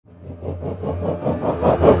Hello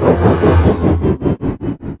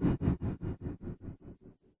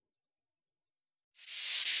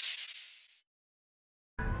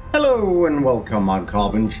and welcome, I'm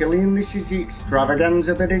Carbon Chili and this is the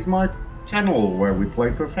extravaganza that is my channel where we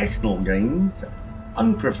play professional games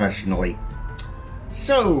unprofessionally.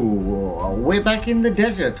 So, we're back in the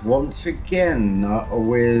desert once again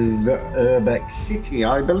with Urbek City.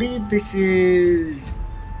 I believe this is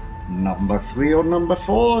number 3 or number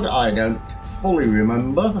 4, I don't fully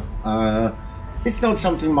remember. It's not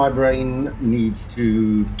something my brain needs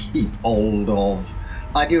to keep hold of.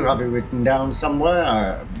 I do have it written down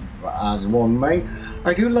somewhere, as one may.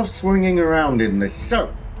 I do love swinging around in this.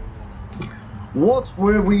 So, what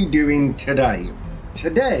were we doing today?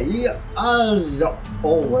 Today, as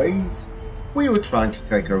always, we were trying to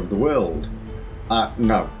take over the world.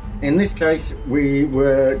 No. In this case, we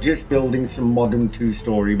were just building some modern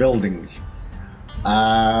 2-story buildings.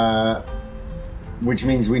 Which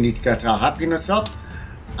means we need to get our happiness up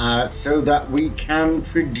so that we can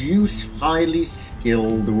produce highly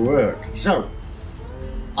skilled work. So,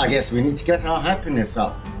 I guess we need to get our happiness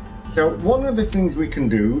up. So, one of the things we can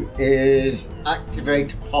do is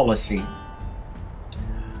activate policy.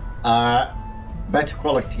 Better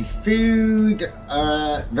quality food,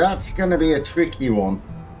 that's going to be a tricky one.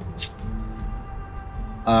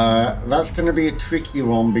 That's going to be a tricky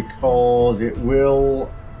one because it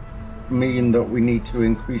will mean that we need to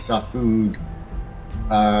increase our food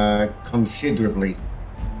considerably.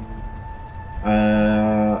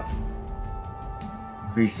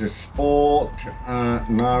 Increase the sport,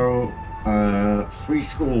 no, free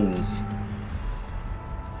schools,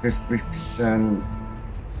 50%.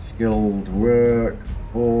 Skilled work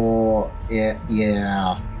for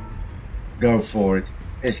yeah, go for it.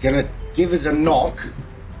 It's gonna give us a knock.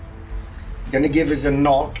 It's gonna give us a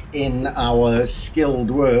knock in our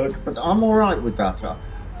skilled work, but I'm all right with that.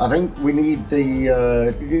 I think we need the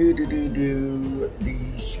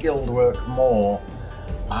skilled work more.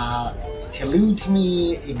 It eludes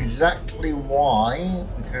me exactly why,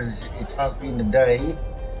 because it has been a day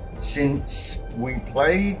since we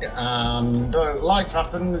played and life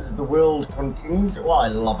happens, the world continues. Oh, I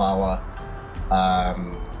love our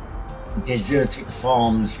desertic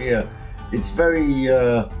farms here. It's very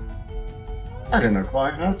I don't know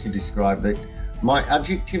quite how to describe it. My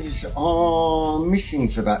adjectives are missing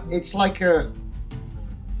for that. It's like a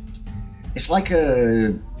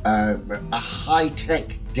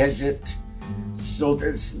high-tech desert. So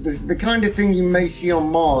it's the kind of thing you may see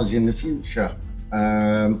on Mars in the future.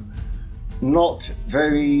 Not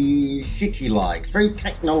very city-like, very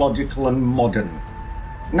technological and modern.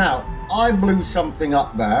 Now, I blew something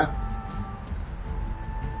up there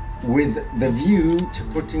with the view to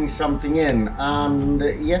putting something in, and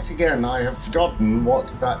yet again I have forgotten what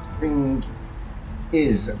that thing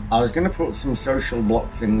is. I was going to put some social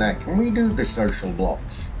blocks in there. Can we do the social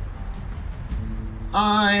blocks?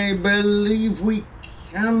 I believe we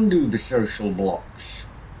can do the social blocks.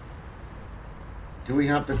 Do we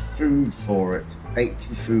have the food for it?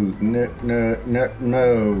 80 food.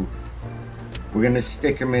 No. We're going to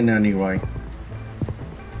stick them in anyway.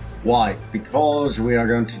 Why? Because we are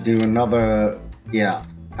going to do another... Yeah,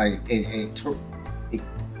 it took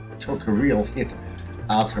a real hit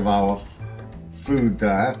out of our food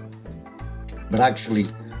there. But actually,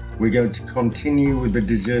 we're going to continue with the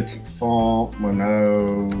desertic farm. Well,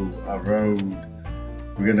 no, a road.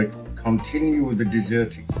 We're going to continue with the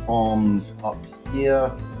desertic farms up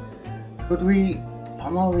here. Could we...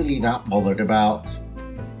 I'm not really that bothered about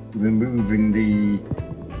removing the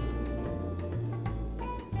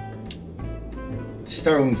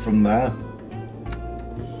stone from there.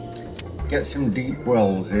 Get some deep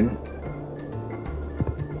wells in.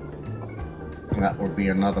 That would be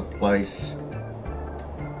another place.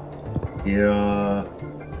 Here.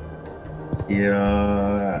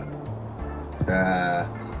 Here. There.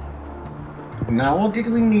 Now, what did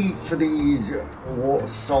we need for these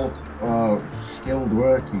skilled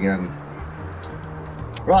work again?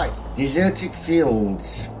 Right, desertic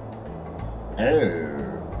fields. Oh.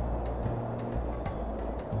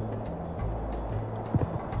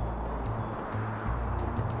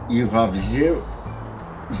 You have zero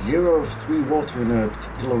of 3 water in a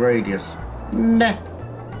particular radius. Meh.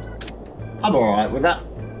 I'm alright with that.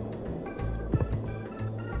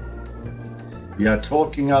 You're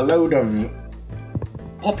talking a load of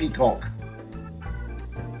poppycock.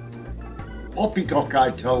 Poppycock,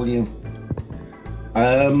 I tell you.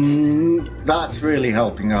 That's really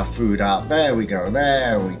helping our food out. There we go,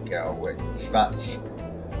 there we go.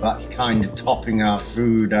 That's kind of topping our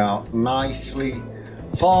food out nicely.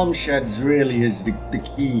 Farm sheds really is the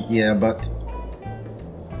key here, but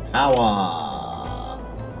power.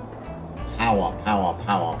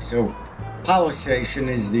 So power station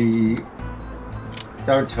is the,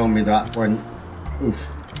 don't tell me that one. Oof,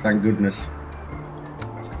 thank goodness.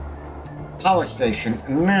 Power station.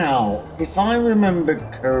 Now, if I remember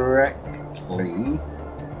correctly,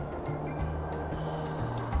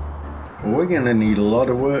 we're gonna need a lot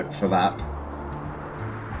of work for that.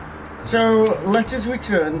 So let us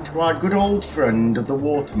return to our good old friend, the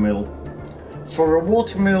watermill. For a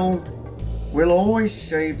watermill will always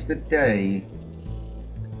save the day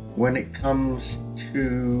when it comes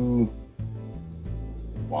to...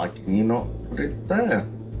 Why can you not put it there?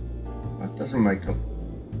 That doesn't make a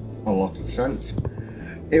lot of sense.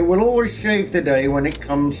 It will always save the day when it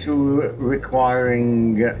comes to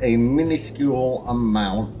requiring a minuscule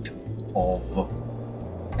amount of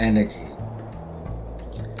energy.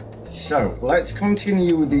 So let's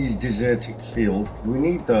continue with these desertic fields. We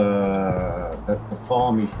need the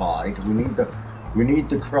farmified. We need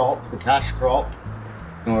the crop, the cash crop.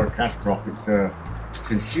 It's not a cash crop, it's a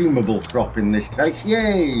consumable crop in this case.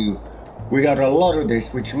 Yay! We got a lot of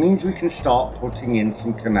this, which means we can start putting in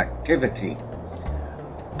some connectivity.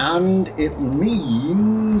 And it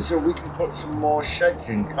means we can put some more sheds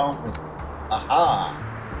in, can't we? Aha!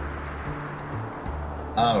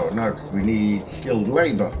 Oh no, because we need skilled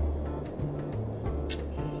labour.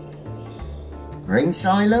 Grain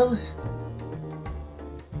silos?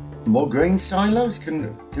 More grain silos?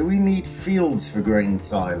 Do we need fields for grain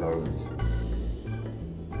silos?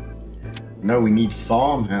 No, we need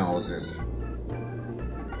farmhouses.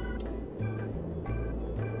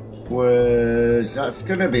 That's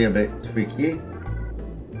gonna be a bit tricky.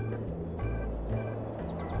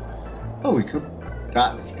 Oh, we could.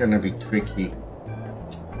 That's gonna be tricky.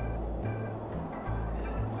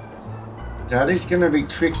 That is gonna be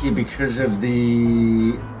tricky because of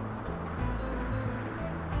the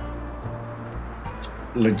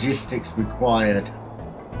logistics required.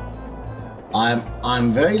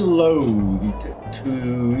 I'm very loath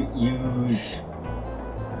to use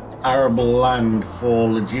arable land for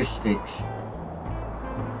logistics.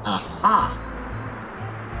 Aha!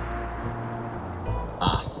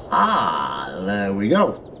 Aha! There we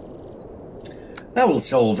go. That will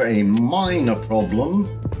solve a minor problem.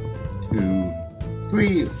 2,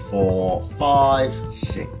 3, 4, 5,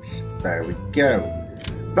 6. There we go.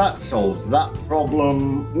 That solves that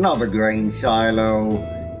problem. Another grain silo.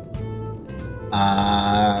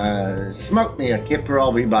 Smoke me a kipper,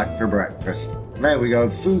 I'll be back for breakfast. There we go,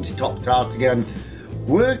 food's topped out again.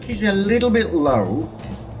 Work is a little bit low.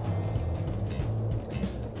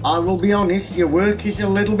 I will be honest, your work is a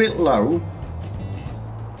little bit low.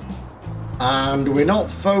 And we're not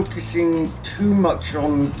focusing too much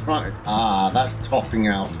on trying... that's topping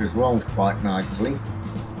out as well quite nicely.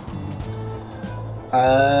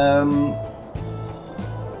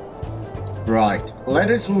 Right, let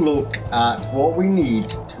us look at what we need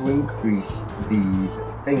to increase these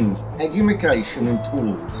things. Education and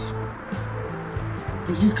tools.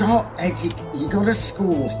 You got a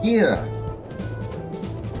school here.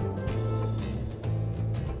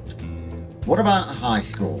 What about a high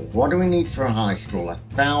school? What do we need for a high school?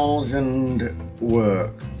 1,000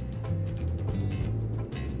 work.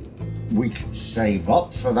 We could save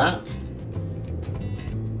up for that.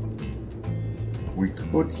 We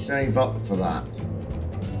could save up for that.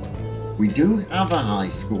 We do have a high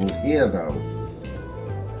school here though.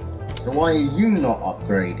 So why are you not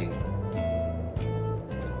upgrading?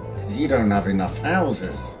 Because you don't have enough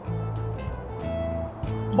houses.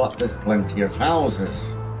 But there's plenty of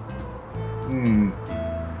houses.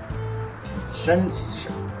 Sense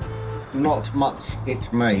not much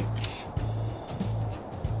it makes.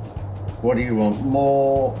 What do you want?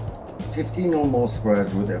 More 15 or more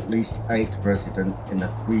squares with at least 8 residents in a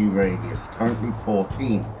 3 radius, currently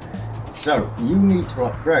 14. So you need to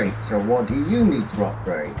upgrade. So what do you need to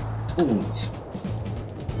upgrade? Tools.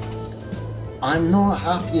 I'm not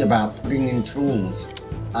happy about putting in tools.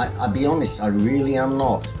 I'll be honest, I really am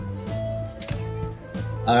not.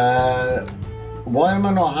 Why am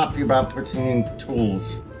I not happy about putting in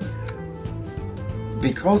tools?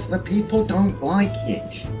 Because the people don't like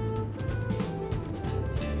it.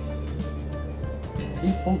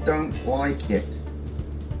 People don't like it.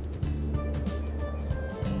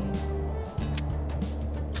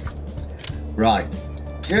 Right,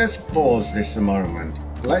 just pause this a moment.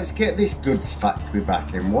 Let's get this goods factory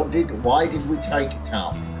back in. Why did we take it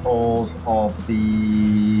out? Because of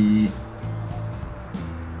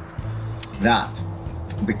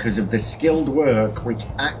because of the skilled work, which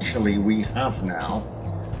actually we have now.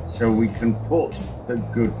 so we can put the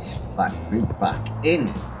goods factory back in.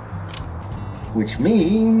 Which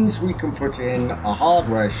means we can put in a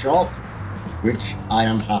hardware shop, which I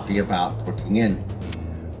am happy about putting in.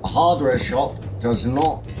 A hardware shop does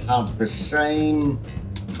not have the same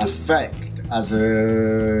effect as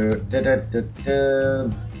a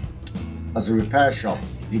repair shop.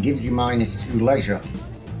 It gives you -2 leisure.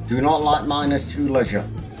 Do not like -2 leisure.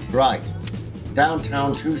 Right.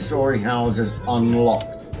 Downtown 2-story houses unlocked.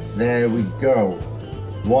 There we go.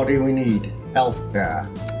 What do we need? Healthcare.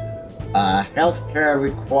 Healthcare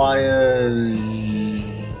requires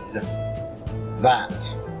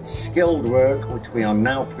that. Skilled work, which we are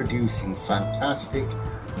now producing. Fantastic.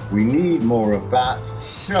 We need more of that.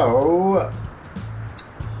 So,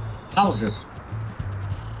 houses.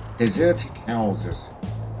 Desertic houses.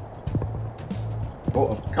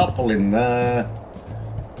 Put a couple in there.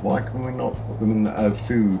 Why can we not put them in the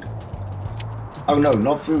food? Oh no,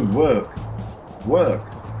 not food, work. Work.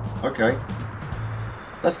 Okay.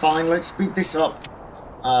 That's fine, let's speed this up.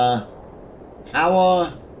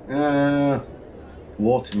 Power.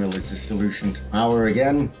 Watermill is the solution to power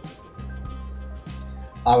again.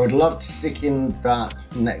 I would love to stick in that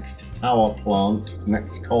next power plant,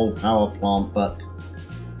 next coal power plant, but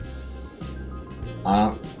I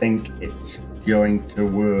don't think it's going to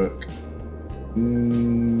work.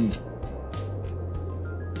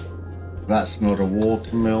 That's not a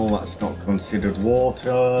watermill, that's not considered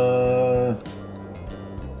water.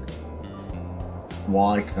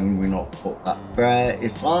 Why can we not put that there?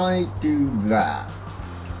 If I do that,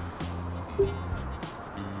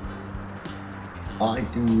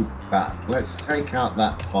 let's take out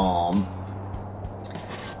that farm.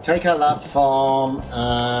 Take out that farm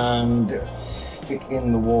and stick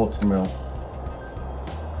in the watermill.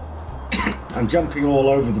 I'm jumping all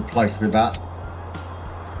over the place with that.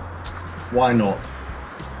 Why not?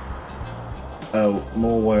 Oh,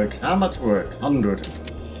 more work. How much work? 100.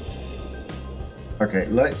 Okay,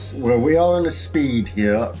 well, we are on a speed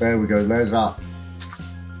here. There we go, there's that.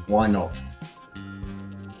 Why not?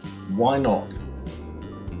 Why not?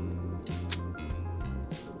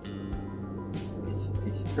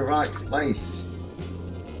 It's the right place.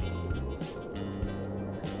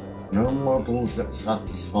 No models that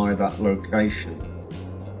satisfy that location.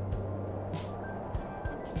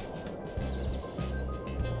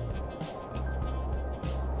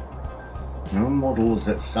 No models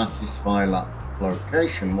that satisfy that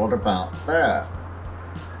location. What about there?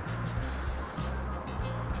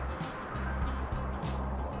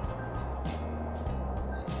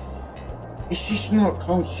 Is this not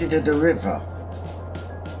considered a river?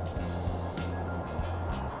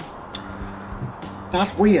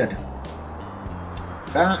 That's weird.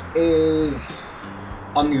 That is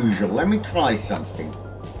unusual. Let me try something.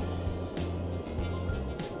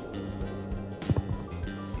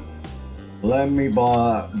 Let me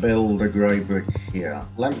build a grey bridge here.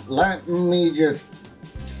 Let me just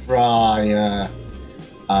try,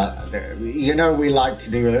 you know, we like to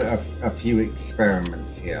do a few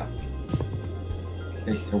experiments here.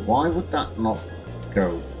 Okay, so why would that not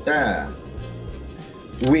go there?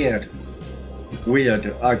 Weird.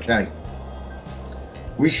 Weird, okay.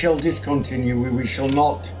 We shall discontinue, we shall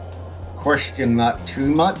not question that too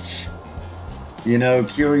much. You know,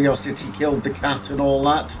 curiosity killed the cat and all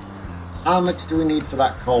that. How much do we need for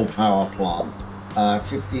that coal power plant?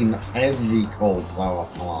 15 heavy coal power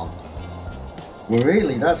plant. Well,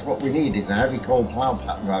 really, that's what we need, is a heavy coal power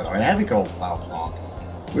plant. A heavy coal power plant.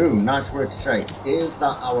 Ooh, nice word to say. Is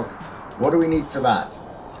that our... What do we need for that?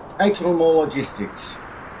 8 or more logistics.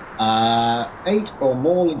 8 or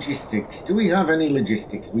more logistics. Do we have any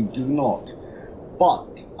logistics? We do not.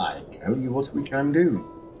 But I tell you what we can do.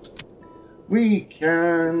 We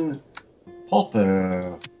can pop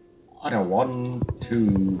a... I don't know, 1,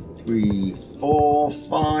 2, 3, 4,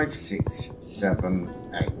 5, 6, 7,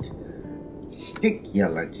 8. Stick your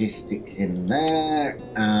logistics in there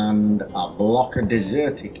and a block of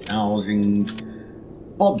desertic housing.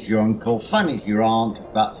 Bob's your uncle, Fanny's your aunt.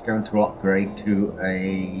 That's going to upgrade to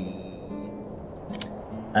a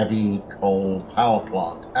heavy coal power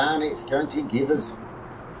plant. And it's going to give us,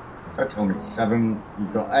 don't tell me, 7,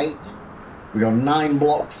 we've got 8. We got 9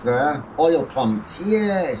 blocks there. Oil pumps,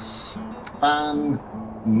 yes,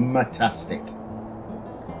 fantastic.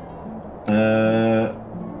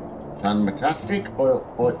 Fantastic.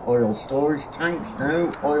 Oil storage tanks, no.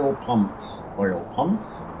 Oil pumps. Oil pumps.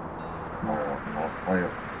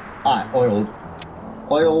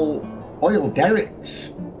 Oil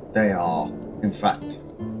derricks. They are, in fact.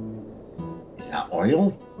 Is that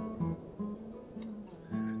oil?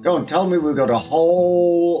 Go on, tell me we've got a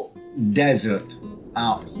whole desert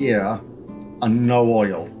out here and no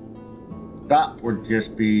oil. That would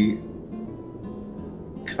just be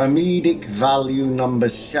comedic value number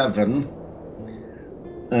 7.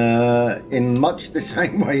 In much the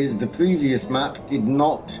same way as the previous map did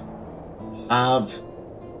not have...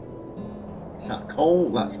 Is that coal?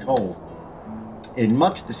 That's coal. In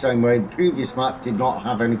much the same way the previous map did not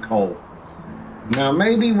have any coal. Now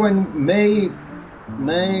maybe when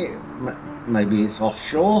maybe it's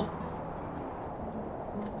offshore.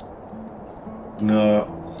 No,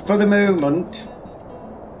 for the moment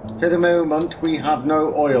we have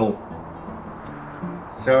no oil.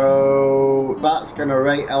 So that's gonna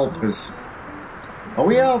rate help us. Are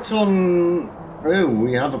we out on... Oh,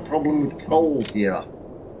 we have a problem with coal here.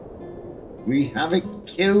 We have a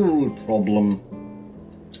coal problem.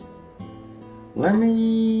 Let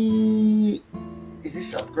me... Is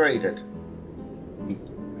this upgraded?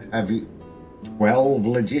 Heavy 12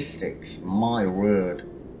 logistics. My word.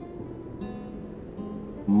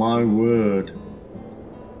 My word.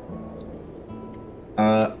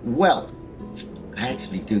 Well, I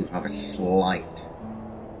actually do have a slight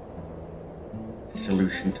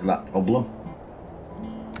solution to that problem.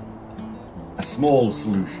 A small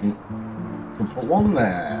solution. We can put one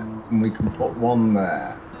there, and we can put one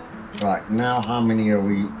there. Right, now how many are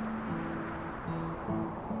we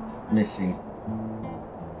missing?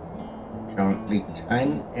 Currently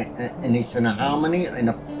 10, and it's in a how many? In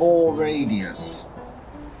a 4 radius.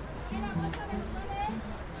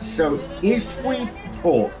 So if we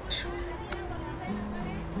put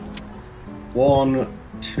 1,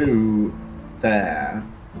 2 there,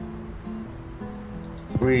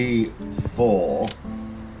 3, 4,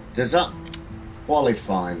 does that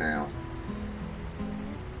qualify now?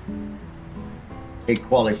 It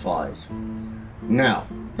qualifies. Now,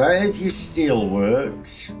 there's your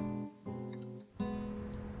steelworks,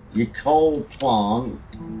 your coal plant,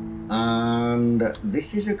 and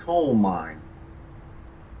this is a coal mine.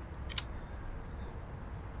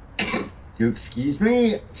 Excuse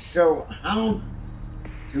me. So how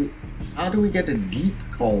do we get a deep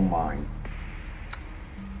coal mine?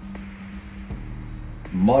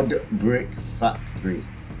 Mud brick factory.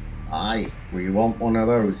 Aye, we want one of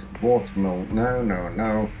those. Watermill. No, no,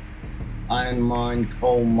 no. Iron mine,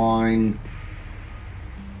 coal mine.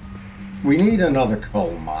 We need another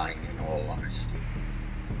coal mine, in all honesty.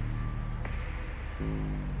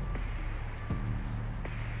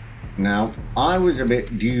 Now, I was a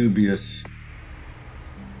bit dubious.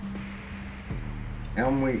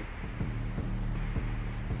 Can we?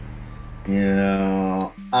 Yeah.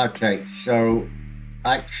 Okay, so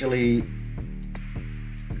actually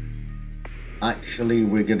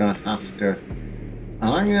we're gonna have to...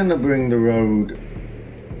 I'm gonna bring the road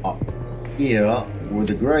up here with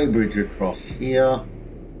the grey bridge across here.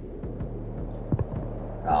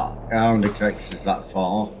 It only takes us that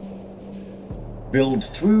far. Build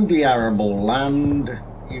through the arable land,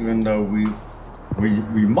 even though we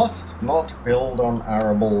must not build on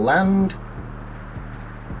arable land.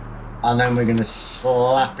 And then we're going to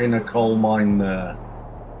slap in a coal mine there.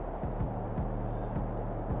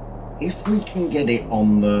 If we can get it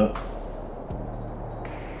on the...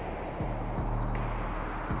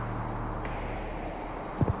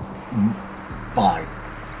 Fine.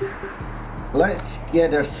 Let's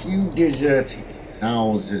get a few deserted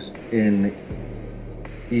houses in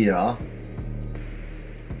here,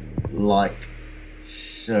 like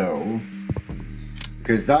so,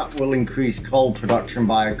 because that will increase coal production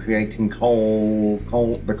by creating the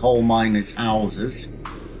coal miners' houses.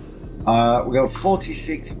 We got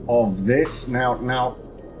 46 of this. Now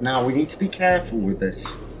we need to be careful with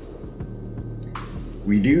this.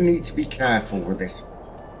 We do need to be careful with this.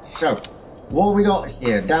 So, what we got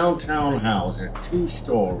here? Downtown houses,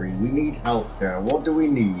 2-story. We need healthcare. What do we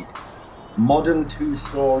need? Modern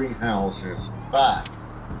 2-story houses. Back.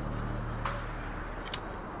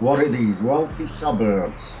 What are these? Wealthy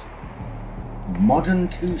suburbs. Modern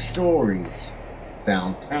 2 stories.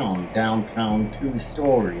 Downtown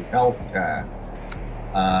 2-story. Healthcare.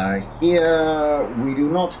 Here we do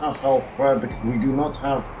not have healthcare because we do not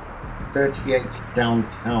have 38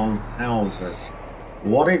 downtown houses.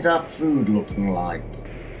 What is our food looking like?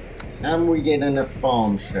 Can we get in a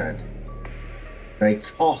farm shed? They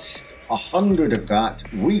cost 100 of that.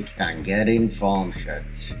 We can get in farm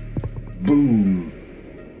sheds. Boom.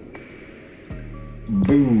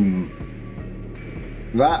 Boom.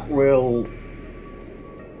 That will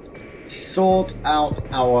sort out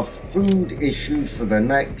our food issue for the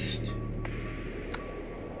next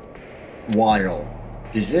while.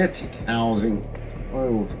 Deserted housing.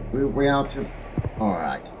 Oh, we're out of...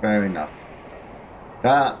 Alright, fair enough.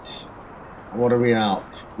 That What are we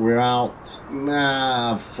out? We're out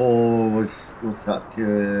for what's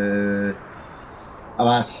that?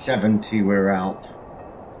 About 70 we're out.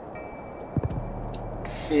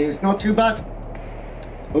 It's not too bad.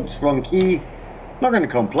 Oops, wrong key. Not going to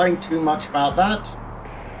complain too much about that.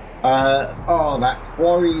 Oh, that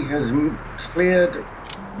quarry has cleared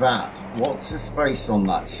that. What's the space on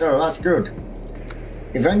that? So that's good.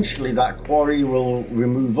 Eventually that quarry will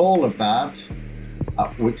remove all of that,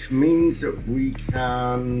 which means that we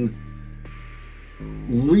can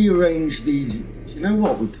rearrange these. Do you know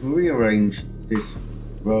what? We can rearrange this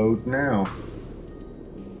road now.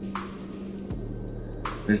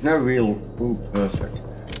 There's no real... Oh, perfect.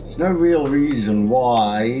 There's no real reason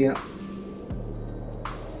why...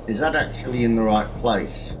 Is that actually in the right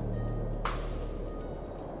place?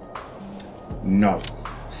 No.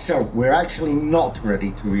 So, we're actually not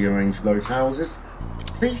ready to rearrange those houses.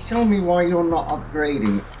 Please tell me why you're not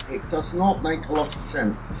upgrading. It does not make a lot of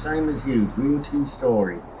sense. The same as you. Green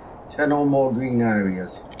 2-story. 10 or more green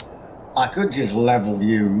areas. I could just level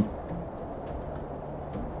you.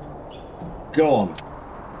 Go on.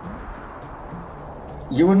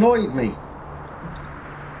 You annoyed me.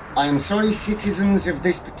 I am sorry, citizens of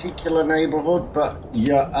this particular neighbourhood, but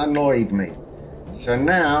you annoyed me. So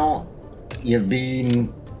now you've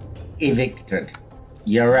been evicted.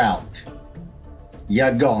 You're out.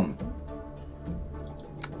 You're gone.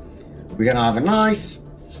 We're going to have a nice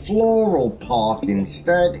floral park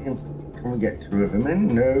instead. Can we get 2 of them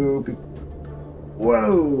in? No.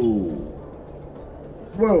 Whoa.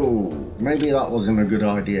 Whoa. Maybe that wasn't a good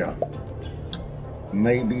idea.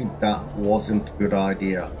 Maybe that wasn't a good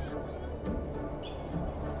idea.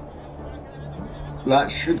 That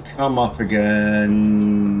should come up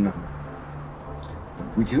again.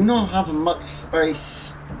 We do not have much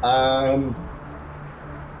space.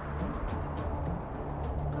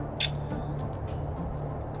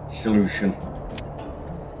 Solution.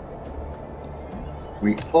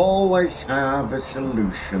 We always have a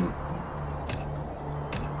solution.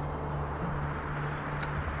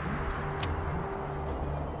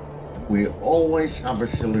 We always have a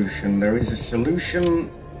solution. There is a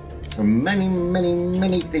solution for many, many,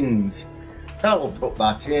 many things. That will put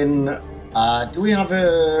that in. Do we have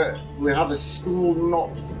a school not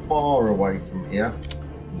far away from here?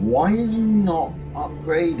 Why are you not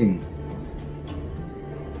upgrading?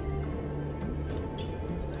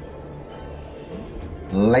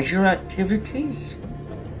 Leisure activities?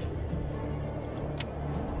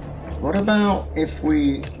 What about if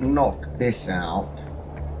we knock this out?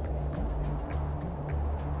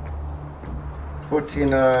 Put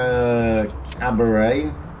in a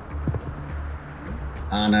cabaret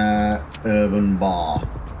and a urban bar.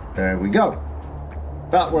 There we go.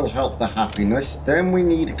 That will help the happiness. Then we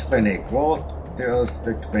need a clinic. What does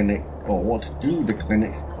the clinic, or what do the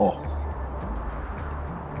clinics cost?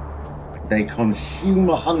 They consume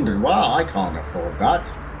 100. Wow, I can't afford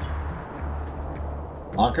that.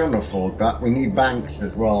 I can't afford that. We need banks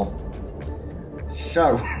as well.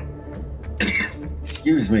 So,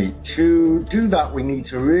 excuse me, to do that we need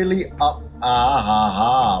to really up,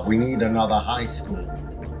 we need another high school.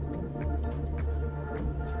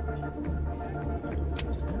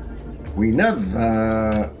 We know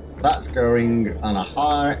that's going, and a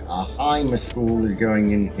high school is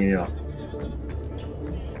going in here.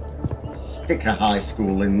 Stick a high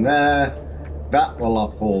school in there. That will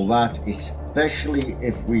up all that, especially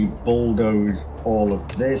if we bulldoze all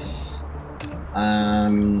of this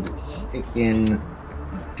and stick in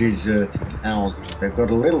deserted houses. They've got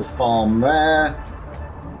a little farm there.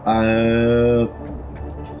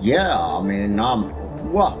 Yeah, I mean,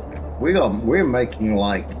 we're making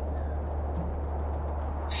like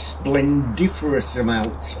splendiferous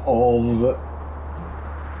amounts of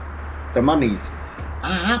the monies.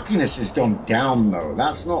 Our happiness has gone down though.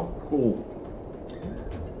 That's not cool.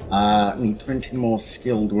 Need 20 more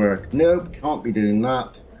skilled work. Nope, can't be doing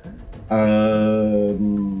that.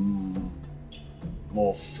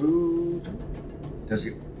 More food. Does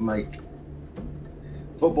it make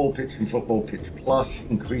football pitch and football pitch plus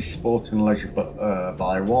increase sport and leisure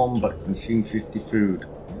by 1, but consume 50 food?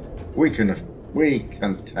 We can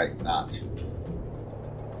take that.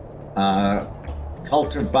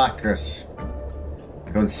 Cult of Bacchus.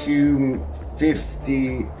 Consume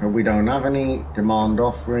 50. We don't have any. Demand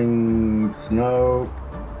offerings. No.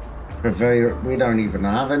 Purveyor. We don't even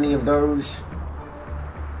have any of those.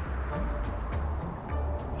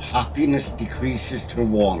 Happiness decreases to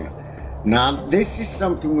 1. Now, this is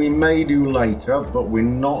something we may do later, but we're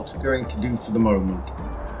not going to do for the moment.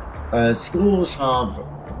 Schools have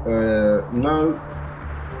no.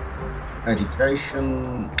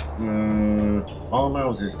 education,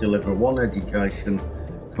 farmhouses deliver 1 education,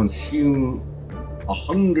 consume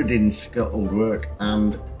 100 in skilled work,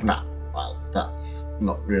 and nah, well, that's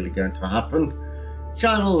not really going to happen.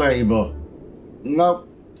 Child labour, nope.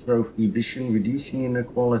 Prohibition, reducing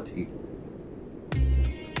inequality.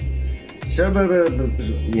 So,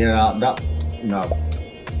 yeah, that, no.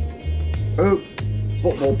 Oh,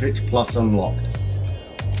 football pitch plus unlocked.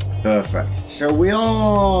 Perfect. So we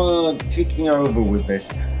are ticking over with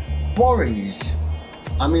this. Quarries.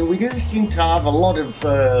 I mean, we do seem to have a lot of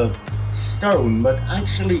stone, but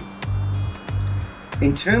actually,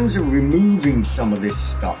 in terms of removing some of this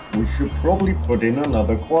stuff, we should probably put in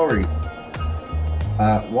another quarry.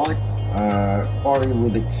 Why? Quarry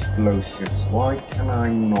with explosives. Why can I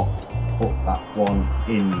not put that one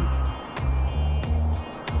in?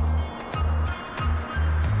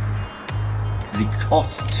 Because it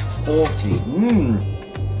costs 40.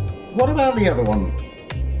 What about the other one?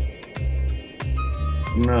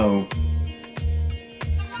 No.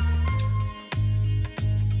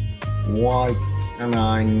 Why can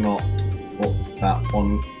I not put that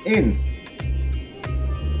one in?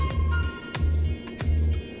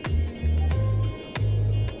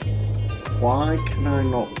 Why can I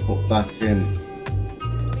not put that in?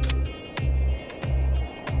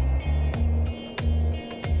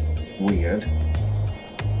 It's weird.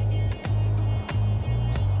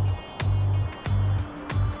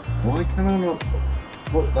 Why can I not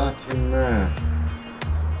put that in there?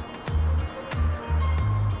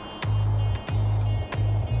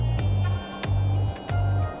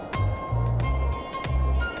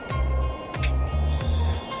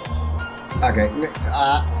 Okay,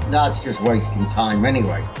 that's just wasting time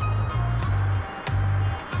anyway.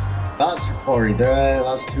 That's a quarry there,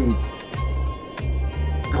 that's too...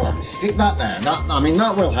 Go on, stick that there. I mean,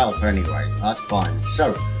 that will help anyway, that's fine.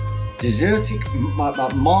 So, deserted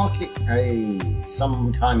market,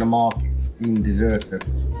 some kind of market's been deserted.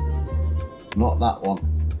 Not that one.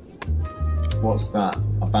 What's that?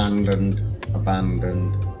 Abandoned.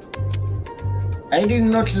 I do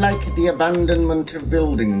not like the abandonment of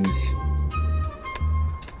buildings.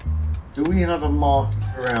 Do we have a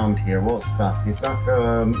market around here? What's that? Is that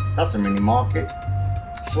that's a mini market?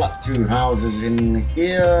 Slap 2 houses in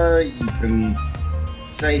here. You can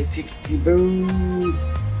say tickety boo.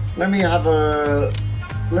 Let me have a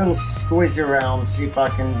little squiz around, see if I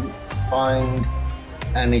can find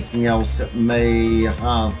anything else that may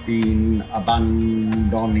have been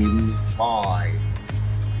abandoned by.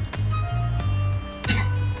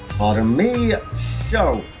 Pardon me.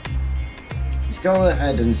 So, let's go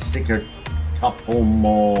ahead and stick a couple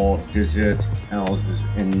more desert houses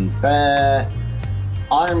in there.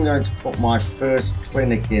 I'm going to put my first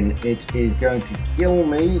clinic in. It is going to kill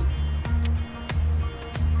me.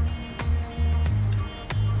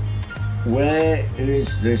 Where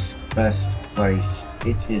is this best placed?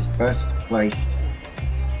 It is best placed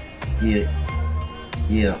here.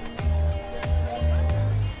 Here.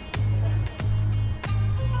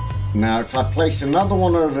 Now, if I place another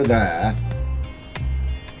one over there,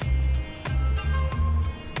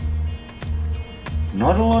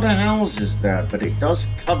 not a lot of houses there, but it does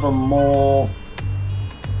cover more.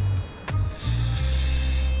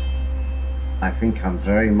 I think I'm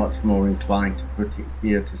very much more inclined to put it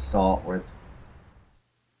here to start with.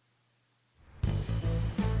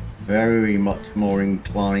 Very much more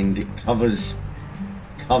inclined. It covers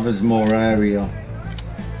more area.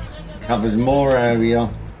 Covers more area.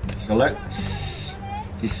 So let's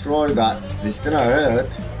destroy that. It's gonna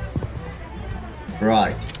hurt.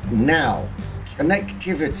 Right, now,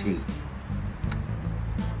 connectivity.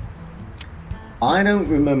 I don't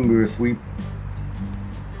remember if we...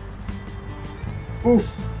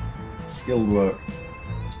 Oof, skilled work.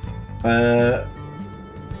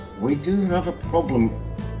 We do have a problem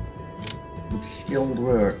with skilled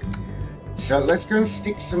work. So let's go and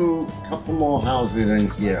stick couple more houses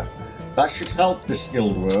in here. That should help the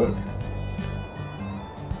skilled work.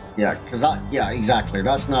 Yeah, because that, yeah, exactly.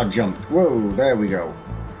 That's now jumped. Whoa, there we go.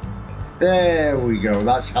 There we go.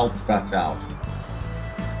 That's helped that out.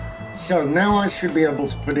 So now I should be able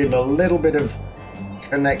to put in a little bit of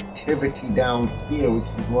connectivity down here, which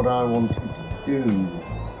is what I wanted to do.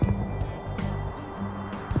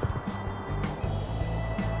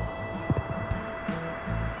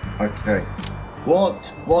 Okay.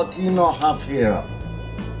 What do you not have here?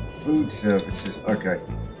 Food services. Okay.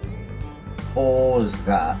 Pause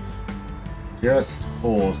that. Just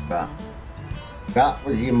pause that. That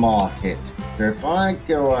was your market. So if I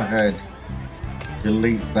go ahead,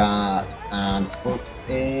 delete that and put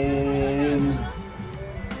in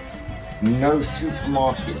No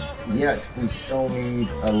supermarkets yet. We still need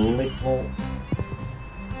a little.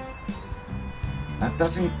 That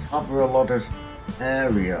doesn't cover a lot of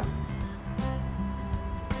area.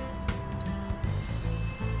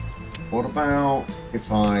 What about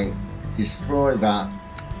if I destroy that,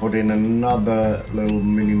 put in another little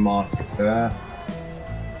mini market there?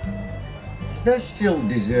 There's still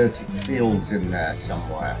deserted fields in there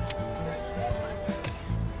somewhere.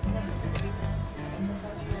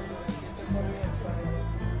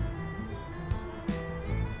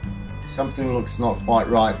 Something looks not quite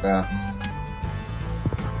right there.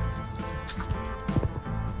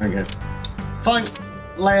 Okay. Fine.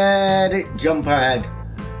 Let it jump ahead.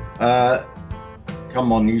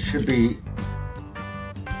 Come on, you should be...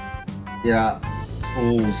 Yeah.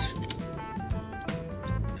 Tools.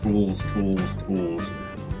 Tools, tools, tools.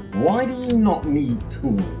 Why do you not need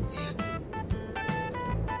tools?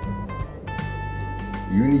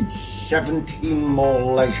 You need 17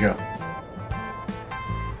 more leisure.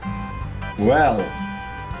 Well,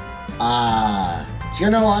 do you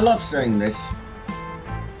know, I love saying this.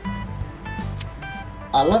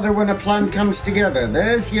 I love it when a plan comes together.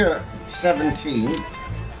 There's your 17th.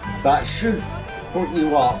 That should put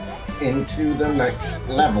you up into the next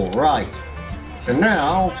level, right? So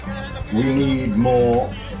now, we need more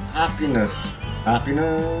happiness.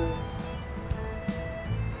 Happiness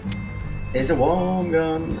is a warm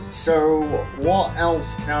gun. So, what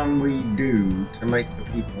else can we do to make the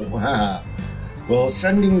people happy? Well,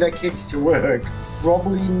 sending their kids to work,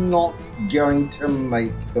 probably not going to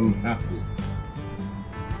make them happy.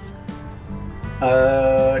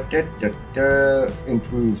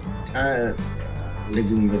 Improved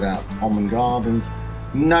living without common gardens.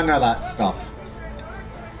 None of that stuff.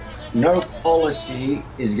 No policy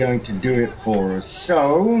is going to do it for us.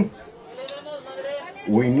 So,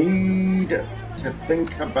 we need to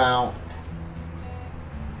think about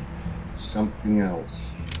something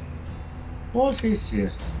else. What is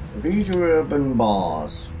this? These are urban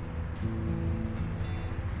bars.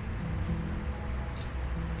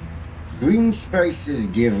 Green spaces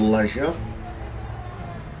give leisure,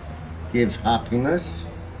 give happiness.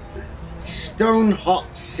 Stone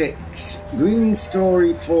Hut 6, Green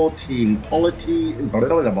Story 14, policy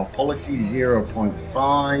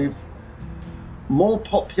 0.5. More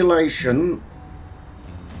population.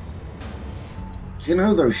 Do you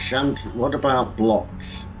know those shanty? What about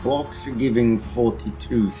blocks? Blocks are giving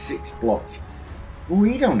 42, 6 blocks.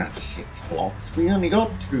 We don't have 6 blocks, we only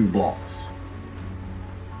got 2 blocks.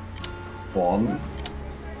 1.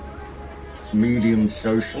 Medium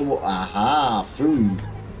social, aha, food.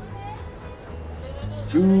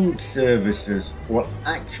 Food services, well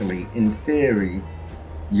actually, in theory,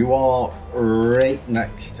 you are right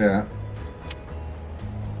next to.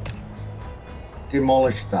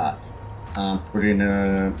 Demolish that and put in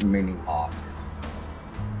a mini market.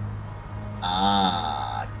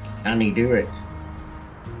 Can he do it?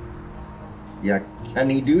 Yeah, can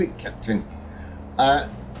he do it, Captain?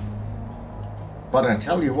 But I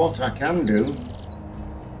tell you what I can do.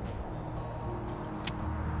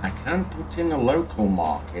 I can put in a local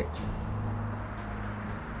market.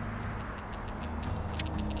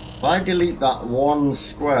 If I delete that 1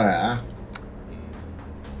 square,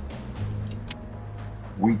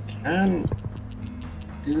 we can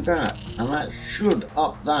do that, and that should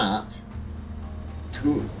up that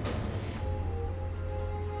to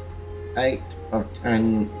 8 of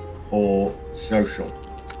 10 for social.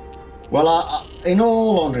 Well, in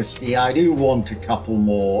all honesty, I do want a couple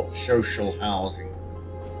more social housing.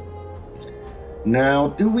 Now,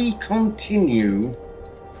 do we continue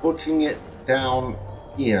putting it down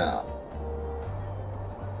here?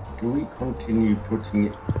 Do we continue putting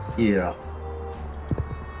it here?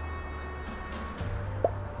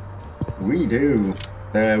 We do.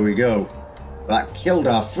 There we go. That killed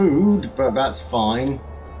our food, but that's fine.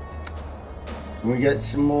 Can we get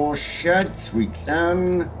some more sheds? We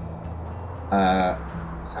can.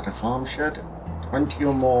 Is that a farm shed? 20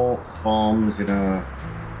 or more farms in a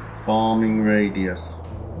farming radius.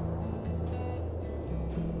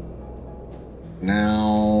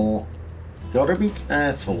 Now, gotta be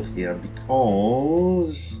careful here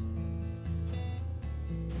because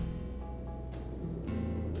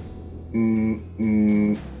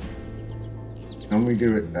can we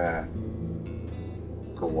do it there?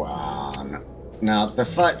 Go on. Now, the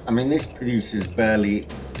fact, I mean, this produces barely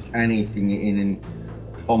anything in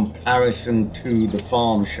comparison to the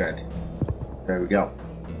farm shed. There we go.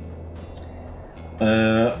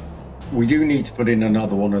 We do need to put in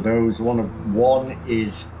another one of those. One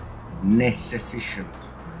is insufficient.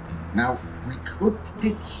 Now, we could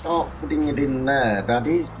start putting it in there. That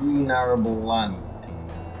is green arable land.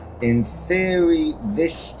 In theory,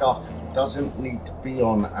 this stuff doesn't need to be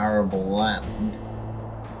on arable land.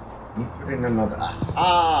 We put in another.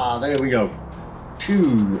 Ah, there we go.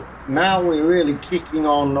 2. Now we're really kicking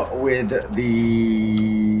on with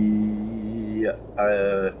the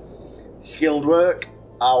skilled work.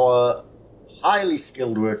 Our highly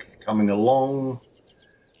skilled work is coming along.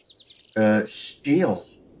 Steel.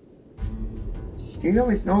 Steel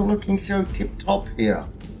is not looking so tip-top here.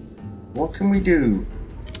 What can we do?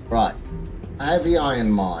 Right. Heavy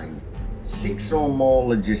iron mine. 6 or more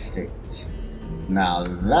logistics. Now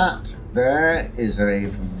that there is a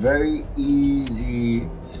very easy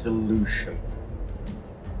solution.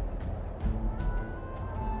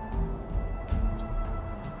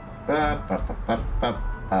 There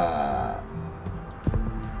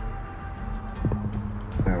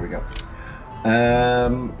we go.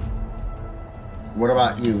 What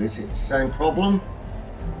about you? Is it the same problem?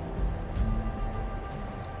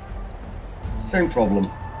 Same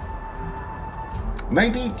problem.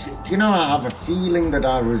 Maybe, do you know, I have a feeling that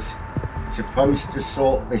I was supposed to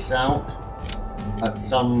sort this out at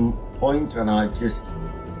some point and I just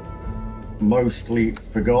mostly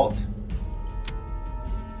forgot.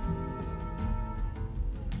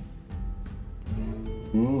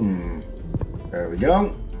 There we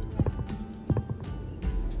go.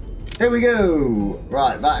 There we go.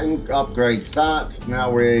 Right, that upgrades that. Now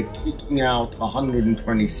we're kicking out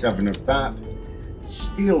 127 of that.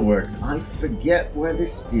 Steelworks. I forget where the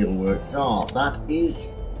steelworks are. That is...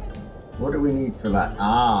 What do we need for that?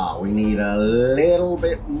 Ah, we need a little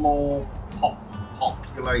bit more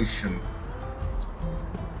population.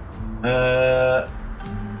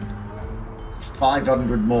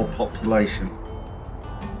 500 more population.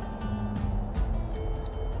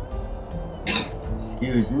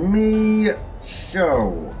 Excuse me.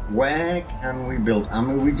 So, where can we build? I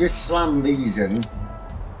mean, we just slammed these in.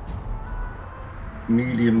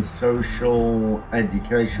 Medium social,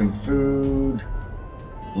 education, food,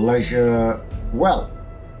 leisure. Well,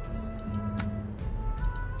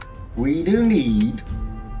 we do need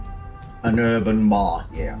an urban bar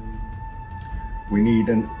here. We need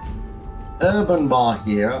an urban bar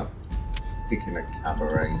here. Sticking a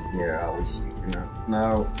cabaret here. Are we sticking a...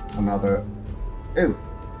 No, another... Oh,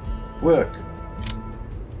 work.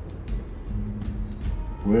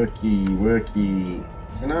 Worky.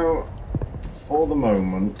 You know, for the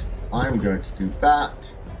moment, I'm going to do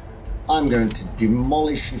that. I'm going to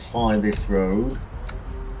demolishify this road.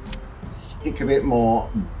 Stick a bit more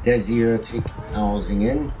desertic housing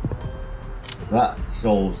in. That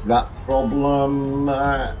solves that problem.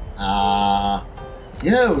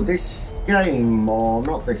 You know, this game, or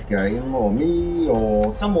not this game, or me,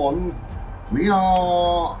 or someone, we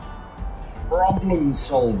are problem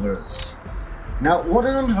solvers. Now, what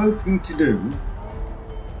I'm hoping to do,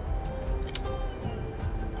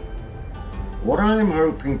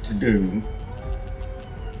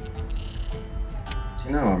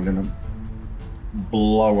 you know, I'm going to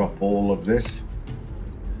blow up all of this.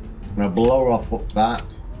 I'm going to blow up that.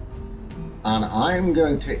 And I'm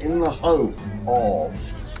going to, in the hope of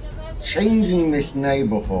changing this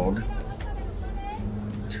neighborhood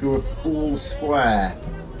to a cool square.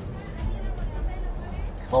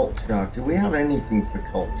 Culture. Do we have anything for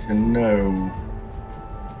culture? No.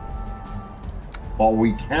 But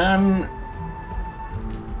we can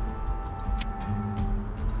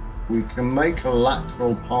make a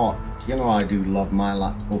lateral part. You know, I do love my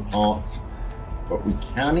lateral parts. But we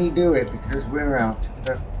can't do it because we're out of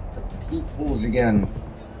the peoples again.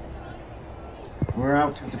 We're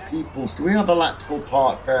out of the peoples. Do we have a lateral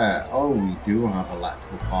part there? Oh, we do have a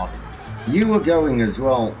lateral part. You are going as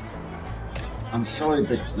well. I'm sorry,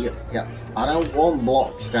 but yeah, I don't want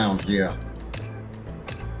blocks down here.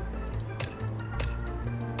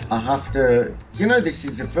 I have to... You know, this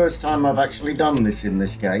is the first time I've actually done this in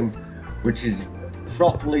this game, which is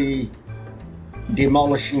properly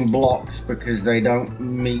demolishing blocks because they don't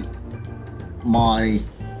meet my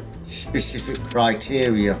specific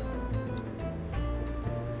criteria.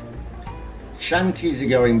 Shanties are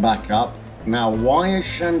going back up. Now, why are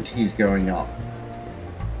shanties going up?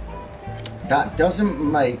 That doesn't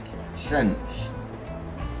make sense.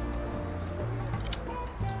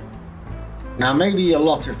 Now, maybe a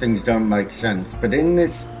lot of things don't make sense, but in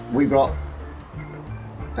this, we got...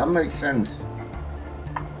 That makes sense.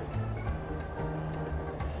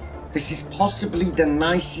 This is possibly the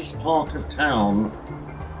nicest part of town.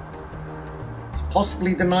 It's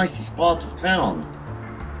possibly the nicest part of town.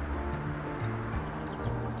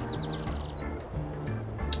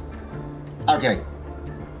 Okay.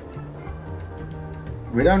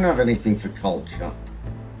 We don't have anything for culture.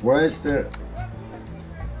 Where's the...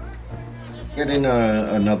 Let's get in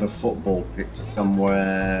another football pitch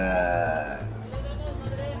somewhere.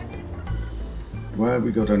 Where have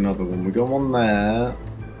we got another one? We got one there.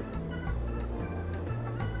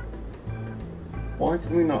 Why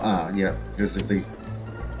can we not? Ah, yeah, because of the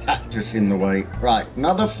cactus in the way. Right,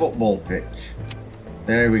 another football pitch.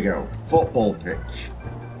 There we go. Football pitch.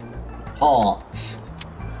 Parks.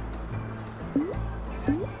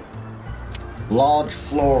 Large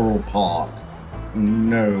floral park.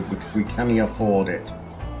 No, because we can't afford it.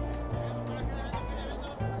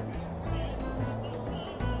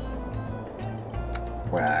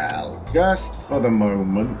 Well, just for the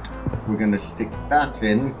moment, we're going to stick that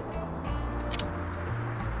in.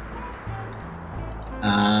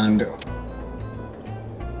 And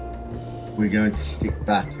we're going to stick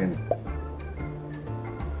that in.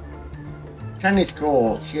 Tennis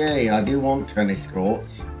courts, yay, I do want tennis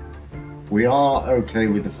courts. We are okay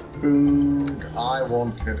with the food. I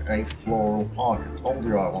wanted a floral park. I told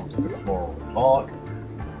you I wanted a floral park.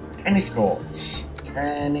 Tennis courts.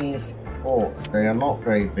 Tennis courts. They are not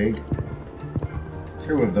very big.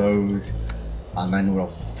 2 of those. And then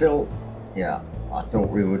we'll fill. Yeah, I thought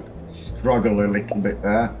we would struggle a little bit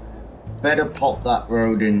there. Better pop that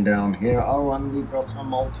road in down here. Oh, and we've got a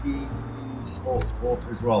multi-sports court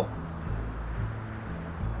as well.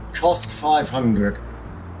 Cost 500.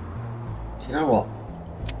 Do you know what?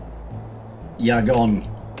 You're gone.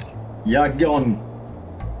 You're gone.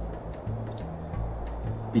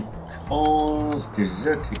 Because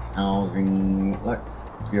deserted housing. Let's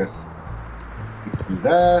just stick you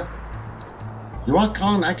there. I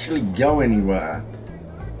can't actually go anywhere.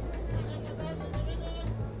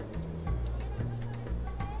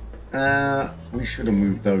 We should have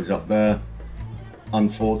moved those up there,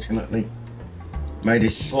 unfortunately. Made a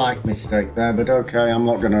slight mistake there, but okay, I'm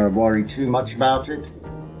not going to worry too much about it.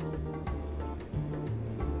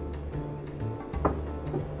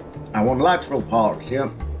 I want lateral parks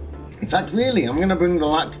here. In fact, really, I'm going to bring the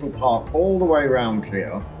lateral park all the way around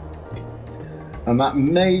here. And that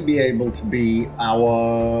may be able to be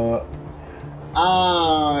our...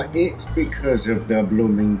 it's because of the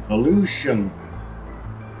blooming pollution.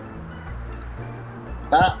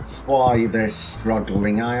 That's why they're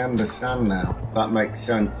struggling. I understand now. That makes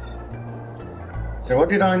sense. So what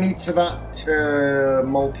did I need for that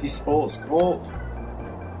multi-sports court?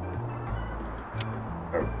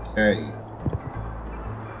 Okay.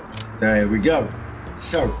 There we go.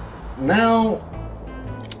 So now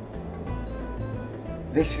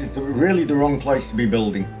this is really the wrong place to be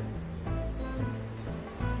building.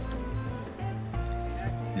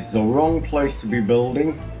 This is the wrong place to be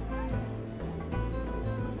building.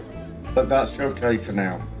 But that's okay for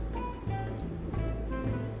now.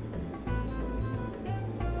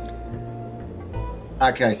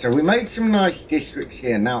 Okay, so we made some nice districts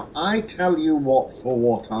here. Now, I tell you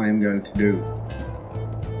what I am going to do.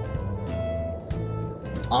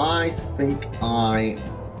 I think I'm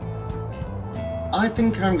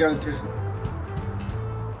going to...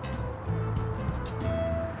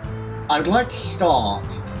 I'd like to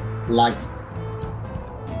start like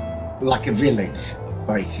a village.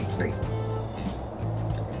 Basically,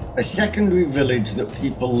 a secondary village that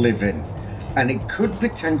people live in, and it could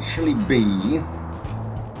potentially be,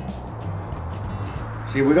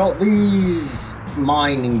 see, we got these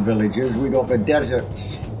mining villages, we got the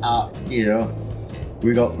deserts out here,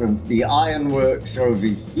 we got the ironworks over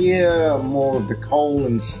here, more of the coal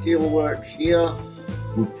and steel works here.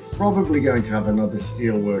 We're probably going to have another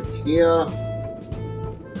steel works here.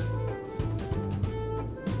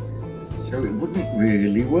 So it wouldn't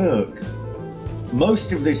really work.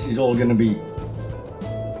 Most of this is all going to be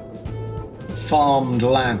farmed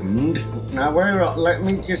land. Now, let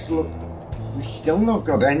me just look. We've still not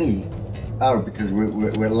got any. Oh, because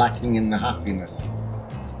we're lacking in the happiness.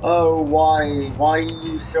 Oh, why are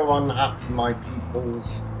you so unhappy, my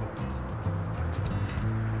peoples?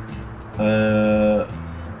 10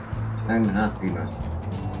 happiness.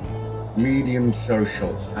 Medium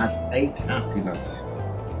social has 8 happiness.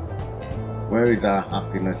 Where is our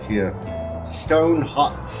happiness here? Stone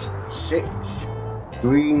huts 6,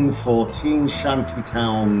 green 14, shanty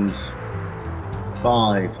towns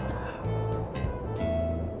 5.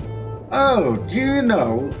 Oh, do you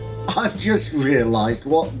know, I've just realised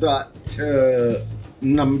what that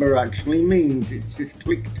number actually means. It's just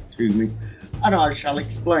clicked to me, and I shall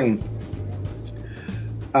explain.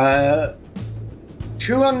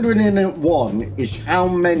 201 is how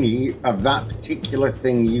many of that particular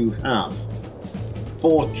thing you have.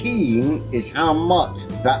 14 is how much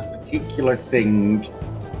that particular thing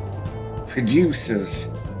producers,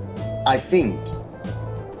 I think.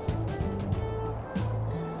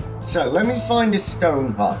 So let me find a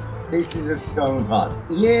stone hut. This is a stone hut.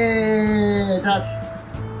 Yeah, that's,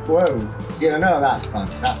 whoa, you know, that's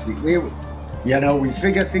fantastic. We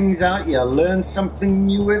figure things out. You learn something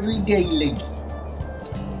new every day, Lee.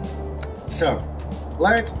 So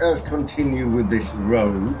let us continue with this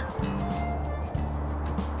road.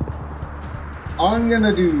 I'm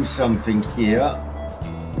gonna do something here,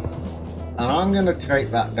 and I'm gonna take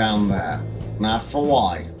that down there. Now, for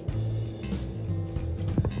why?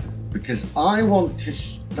 Because I want to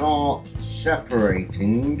start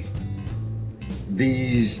separating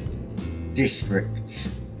these districts,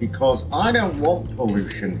 because I don't want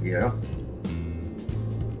pollution here.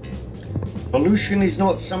 Pollution is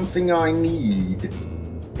not something I need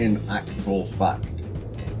in actual fact.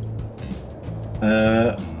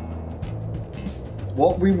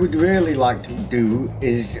 What we would really like to do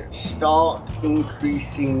is start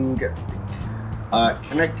increasing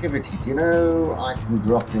connectivity. Do you know, I can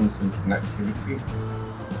drop in some connectivity.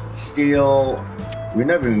 Steel, we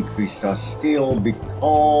never increased our steel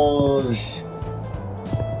because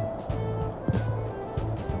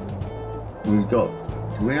we've got,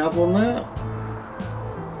 do we have one there?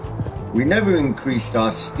 We never increased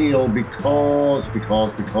our steel because,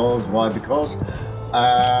 why? Because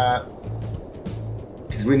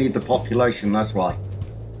we need the population, that's why.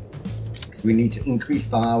 So we need to increase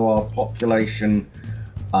our population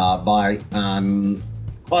by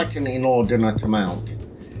quite an inordinate amount.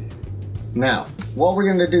 Now, what we're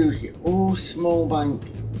going to do here, oh, small bank,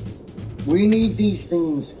 we need these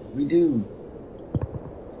things, we do.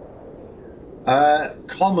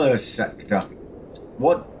 Commerce sector,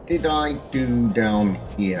 what did I do down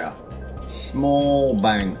here? Small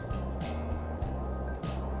bank,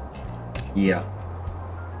 here.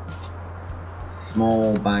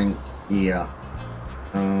 Small bank here.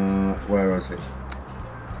 Where is it?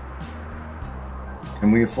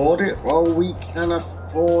 Can we afford it? Well, we can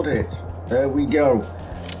afford it. There we go.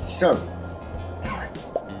 So,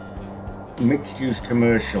 mixed use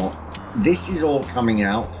commercial. This is all coming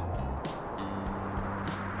out,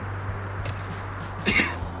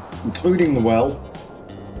 including the well,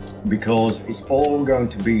 because it's all going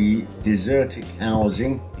to be desertic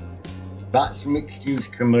housing. That's mixed use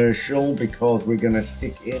commercial because we're going to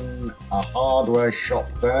stick in a hardware shop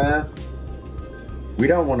there. We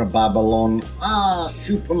don't want a Babylon. Ah,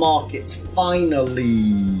 supermarkets,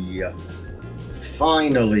 finally.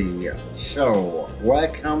 Finally. So, where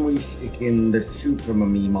can we stick in the super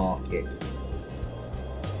mummy market?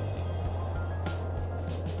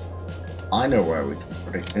 I know where we can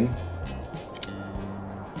put it in.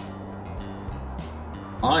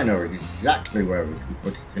 I know exactly where we can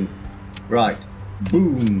put it in. Right,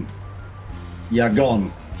 boom, you're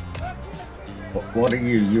gone. What are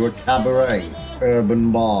you? You're a cabaret,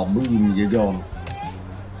 urban bar, boom, you're gone.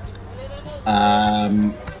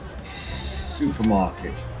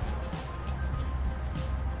 Supermarket.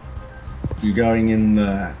 You're going in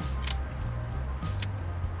there.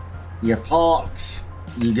 Your parks,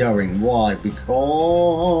 you're going. Why?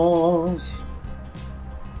 Because...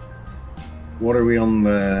 what are we on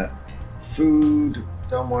there? Food,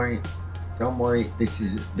 don't worry. Don't worry, this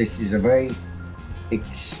is a very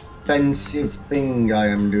expensive thing I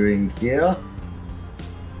am doing here.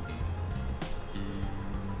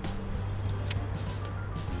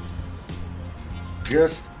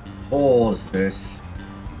 Just pause this.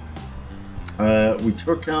 We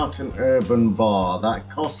took out an urban bar that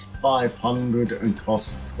cost 500 and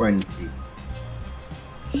cost 20.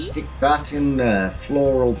 Stick that in there.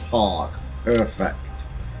 Floral park, perfect.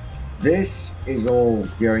 This is all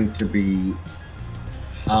going to be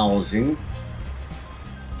housing,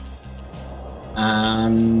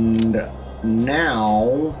 and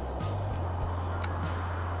now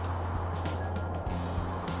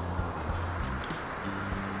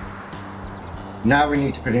we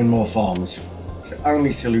need to put in more farms. It's the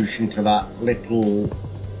only solution to that little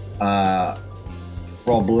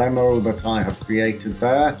problemo that I have created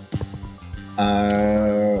there.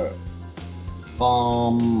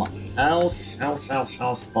 Farmhouse,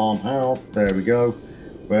 farmhouse, there we go.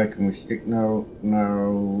 Where can we stick? No,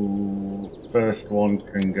 first one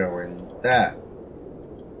can go in there.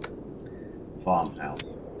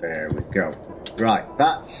 Farmhouse, there we go. Right,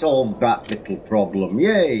 that solved that little problem.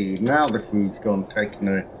 Yay, now the food's gone, taking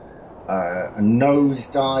a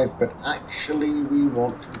nosedive, but actually we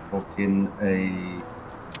want to put in a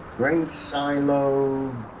grain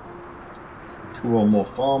silo, 2 or more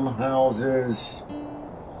farmhouses.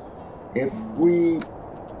 If we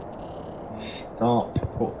start to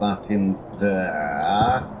put that in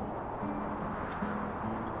there,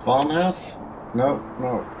 Farmhouse? No,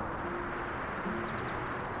 no.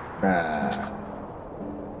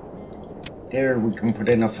 There we can put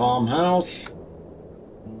in a farmhouse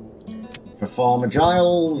for Farmer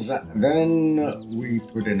Giles. Then we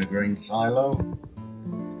put in a grain silo.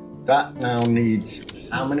 That now needs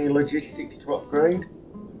how many logistics to upgrade?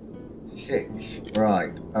 6.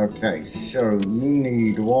 Right. Okay. So you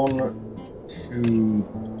need 1,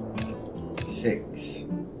 2, 6.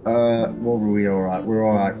 What were we all right? We're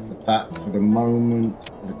all right for that for the moment.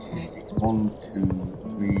 Logistics 1, 2,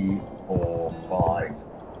 3, 4, 5,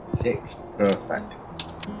 6. Perfect.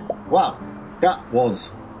 Wow, that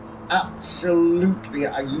was absolutely.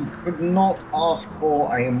 You could not ask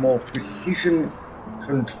for a more precision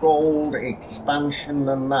controlled expansion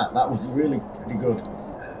than that. That was really pretty good.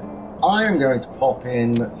 I am going to pop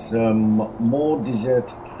in some more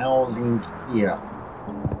deserted housing here.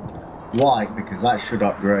 Why? Because that should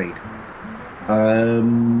upgrade.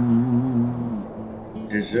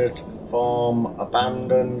 Deserted farm,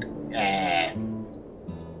 abandoned. Yeah.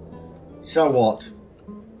 So what?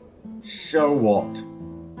 So what?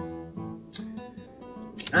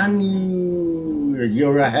 Can you...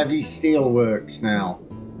 You're a heavy steelworks now.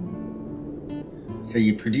 So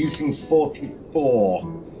you're producing 44.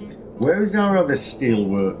 Where's our other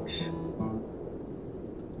steelworks?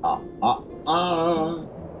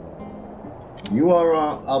 You are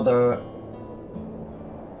our other...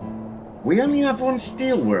 We only have 1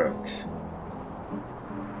 steelworks.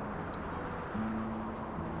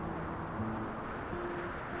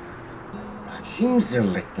 That seems a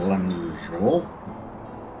little unusual.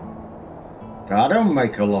 That don't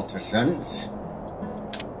make a lot of sense.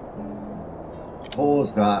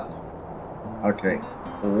 Pause that. Okay.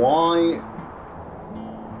 Why?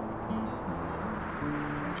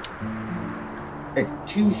 A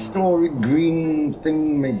 2-story green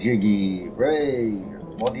thingamajiggy. Ray.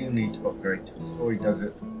 What do you need to upgrade? 2-story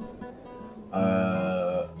desert.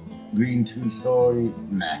 Green 2-story.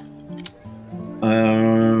 Nah.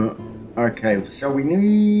 Okay, so we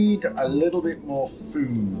need a little bit more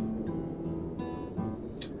food.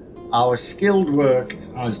 Our skilled work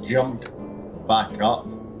has jumped back up.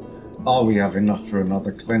 Oh, we have enough for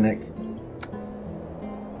another clinic.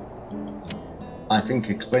 I think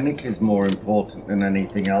a clinic is more important than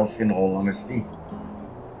anything else, in all honesty.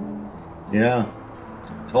 Yeah,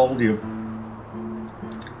 told you.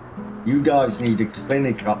 You guys need a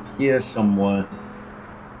clinic up here somewhere.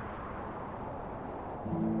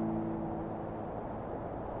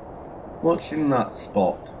 What's in that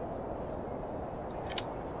spot?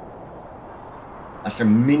 That's a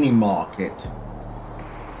mini market.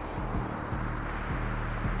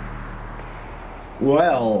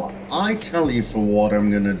 Well, I tell you for what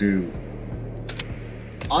I'm gonna do.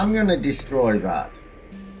 I'm gonna destroy that.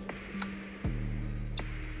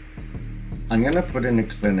 I'm gonna put in a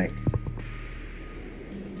clinic.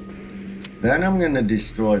 Then I'm gonna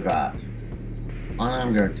destroy that. And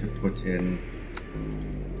I'm going to put in...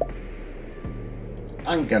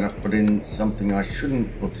 I'm gonna put in something I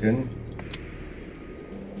shouldn't put in,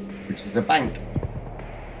 which is a bank.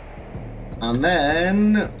 And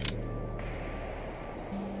then...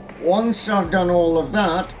 once I've done all of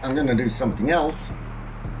that, I'm going to do something else.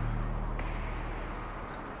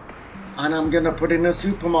 And I'm going to put in a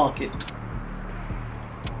supermarket.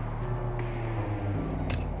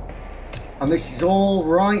 And this is all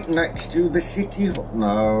right next to the city.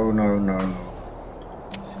 No, no, no, no.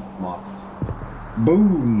 Supermarket.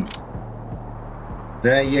 Boom.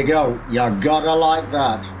 There you go. You gotta like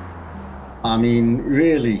that. I mean,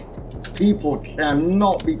 really. People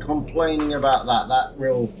cannot be complaining about that. That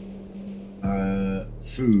will...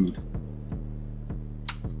 food.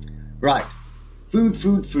 Right. Food,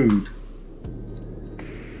 food, food.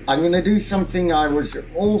 I'm going to do something I was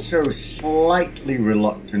also slightly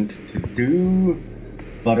reluctant to do,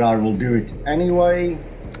 but I will do it anyway.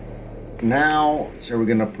 Now, so we're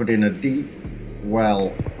going to put in a deep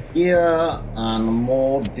well here and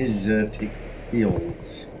more desertic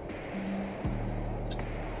fields.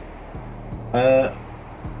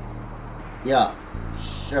 Yeah,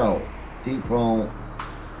 so deep well,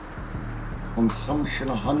 consumption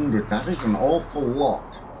 100, that is an awful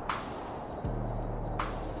lot.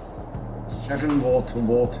 7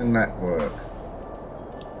 water network.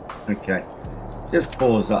 Okay, just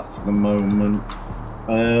pause that for the moment.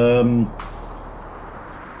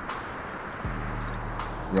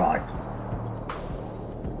 Right.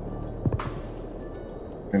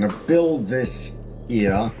 I'm gonna build this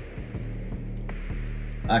here.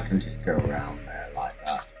 I can just go around there like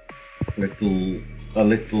that. A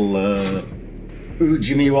little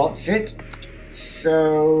Ujimmy what's it?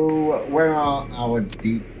 So, where are our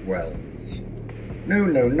deep wells? No,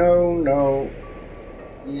 no, no, no.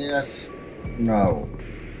 Yes, no.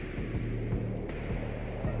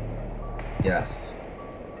 Yes.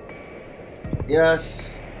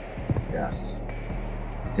 Yes. Yes.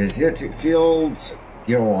 Desertic fields,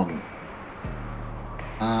 go on.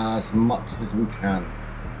 As much as we can.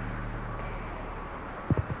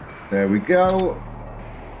 There we go.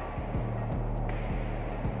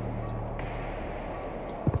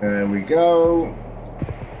 There we go.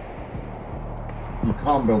 You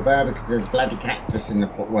can't build there because there's bloody cactus in the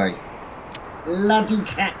way. Bloody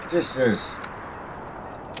cactuses.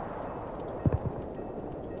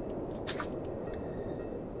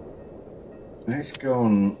 Let's go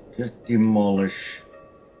and just demolish.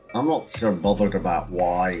 I'm not so bothered about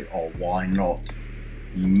why or why not.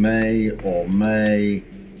 You may or may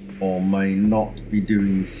not be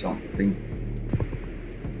doing something.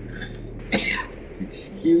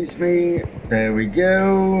 Excuse me. There we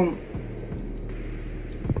go.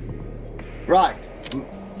 Right.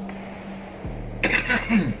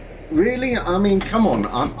 Really? I mean, come on.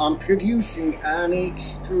 I'm producing an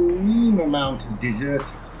extreme amount of deserted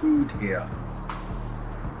food here.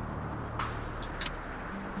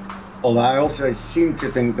 Although I also seem to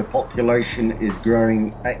think the population is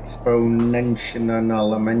growing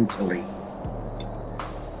exponentially.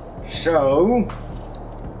 So,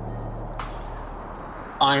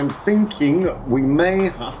 I'm thinking we may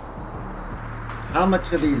have... How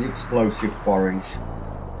much are these explosive quarries?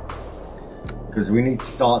 Because we need to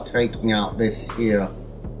start taking out this here.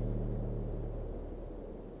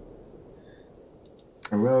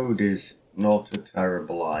 A road is not a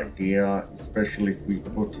terrible idea, especially if we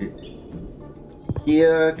put it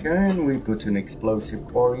here. Can we put an explosive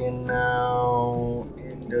quarry in now?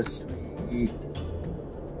 Industry,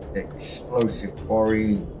 explosive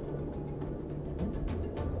quarry.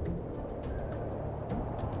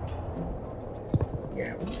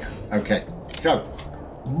 Yeah, we can. Okay, so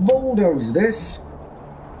bulldoze this.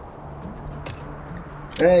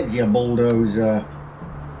 There's your bulldozer.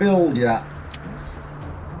 Build that.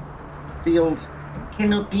 Fields.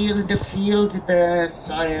 Cannot build the field there,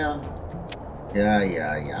 sire.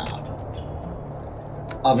 Yeah.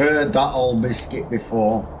 I've heard that old biscuit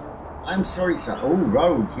before. I'm sorry, sir. Oh,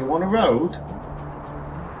 road. You want a road?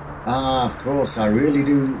 Ah, of course. I really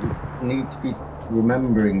do need to be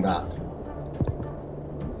remembering that.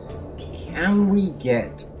 Can we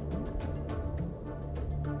get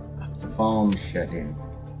a farm shed in?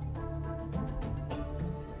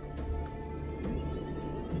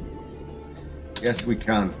 Yes, we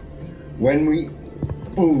can. When we...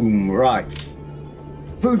 Boom, right.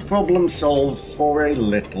 Food problem solved for a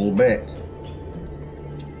little bit.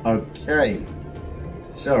 Okay.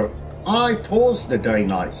 So, I paused the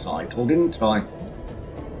day-night cycle, didn't I?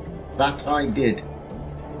 That I did.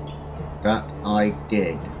 That I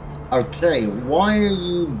did. Okay, why are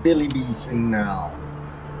you billy beefing now?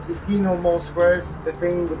 15 or more squares to the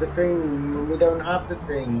thing with the thing when we don't have the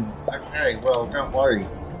thing. Okay, well, don't worry.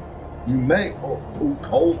 You may... Oh,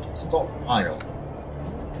 coal stockpile.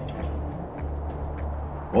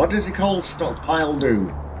 What does a coal stockpile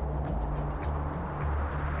do?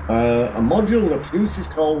 A module that produces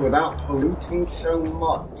coal without polluting so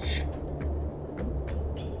much.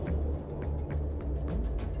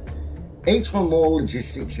 8 or more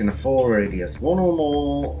logistics in a 4 radius. 1 or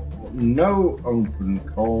more, no open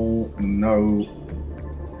coal, no...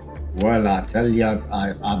 Well, I tell you,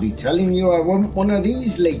 I'll be telling you I want one of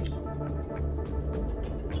these, Lake.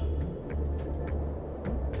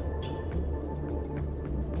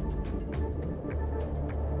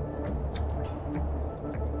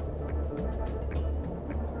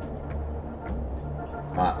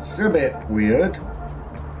 That's a bit weird.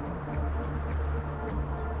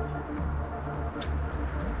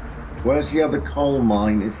 Where's the other coal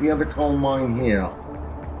mine? Is the other coal mine here?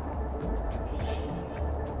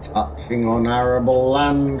 Touching on arable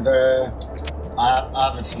land there. I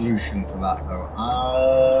have a solution for that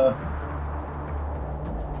though.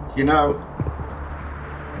 You know,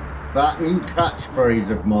 that new catchphrase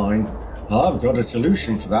of mine, I've got a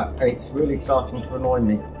solution for that. It's really starting to annoy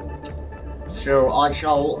me. So I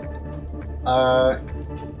shall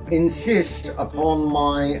insist upon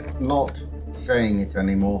my not saying it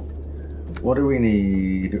anymore. What do we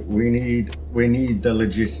need? We need the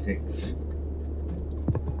logistics.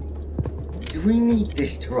 Do we need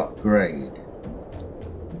this to upgrade?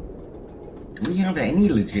 Do we have any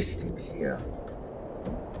logistics here?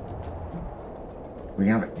 Do we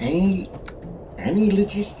have any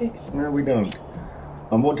logistics? No, we don't.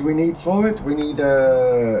 And what do we need for it? We need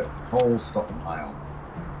a coal stockpile.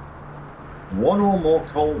 One or more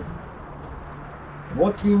cold.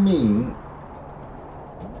 What do you mean?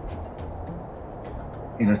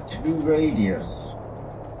 In a 2 radius.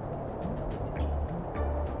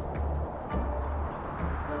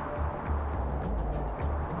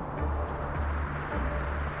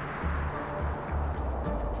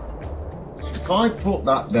 So if I put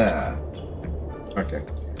that there, okay,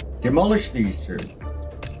 demolish these 2,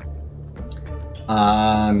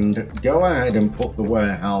 and go ahead and put the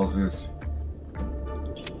warehouses.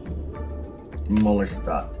 Demolish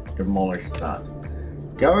that. Demolish that.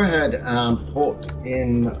 Go ahead and put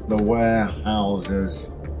in the warehouses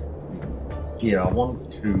here. 1,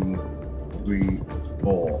 2, 3,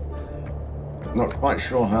 4. Not quite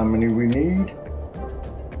sure how many we need.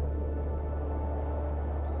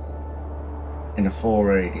 In a 4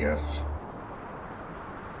 radius.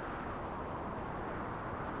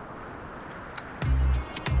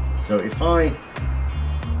 So if I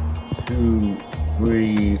 2,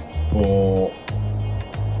 3, 4,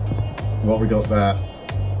 what we got there?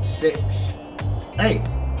 6, 8.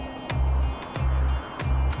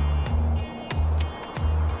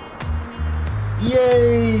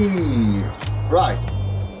 Yay! Right.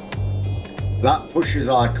 That pushes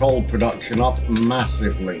our coal production up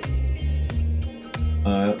massively.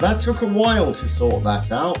 That took a while to sort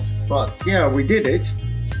that out, but yeah, we did it.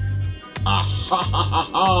 Ah ha ha ha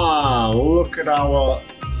ha! Look at our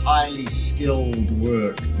highly skilled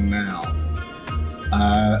work now.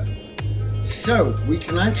 So we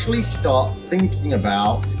can actually start thinking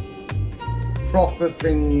about proper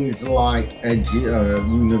things like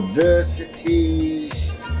universities,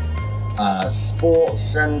 sports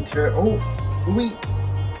centre. Oh,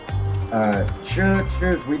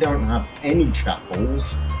 churches. We don't have any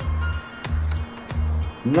chapels.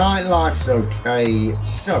 Nightlife's okay.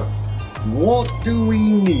 So, what do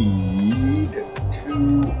we need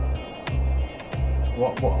to?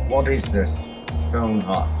 What is this? Stone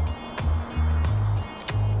hut.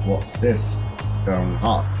 What's this? Stone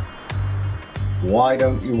hut. Why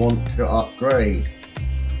don't you want to upgrade?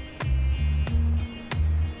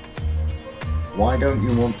 Why don't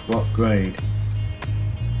you want to upgrade?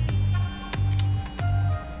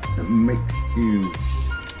 Mixed use.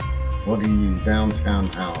 What are you? Downtown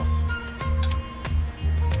house.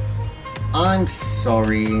 I'm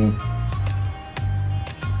sorry.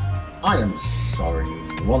 I am sorry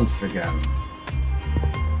once again.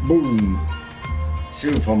 Boom.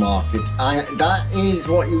 Supermarket. That is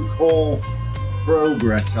what you call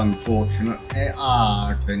progress, unfortunately.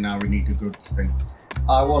 Okay, now we need a goods thing.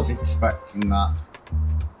 I was expecting that.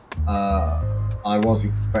 I was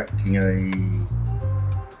expecting a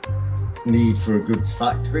need for a goods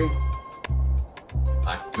factory.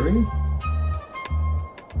 Factory?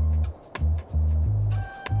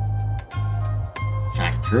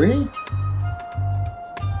 Factory?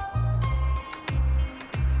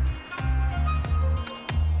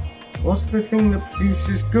 What's the thing that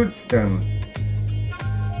produces goods then?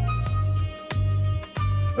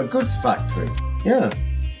 A goods factory, yeah.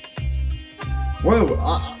 Well,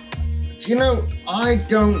 do you know, I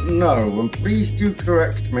don't know, and please do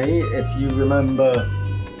correct me if you remember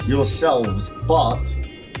yourselves, but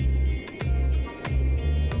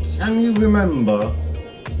can you remember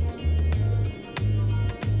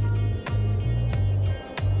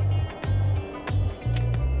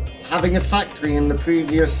having a factory in the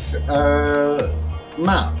previous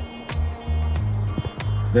map?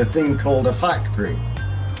 The thing called a factory.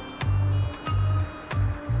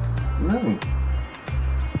 No.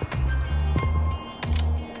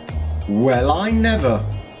 Well, I never.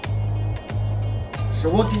 So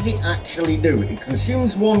what does it actually do? It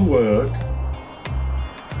consumes 1 work,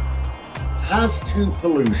 has 2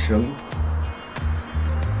 pollution,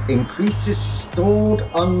 increases stored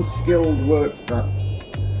unskilled work.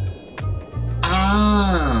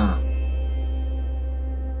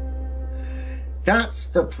 That's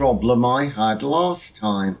the problem I had last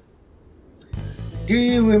time. Do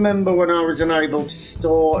you remember when I was unable to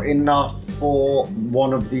store enough for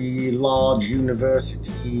one of the large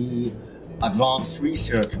university advanced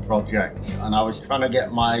research projects, and I was trying to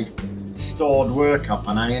get my stored work up,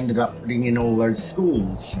 and I ended up putting in all those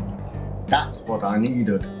schools? That's what I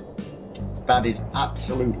needed. That is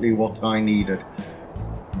absolutely what I needed.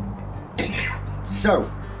 So,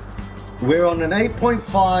 we're on an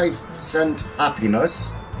 8.5%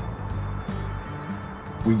 happiness.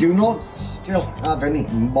 We do not still have any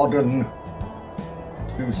modern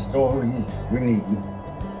 2 stories. We need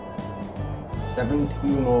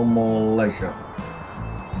 17 or more leisure.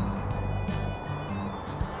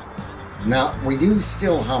 Now, we do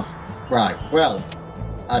still have... Right, well,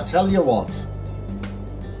 I tell you what.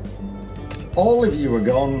 all of you are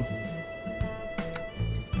gone.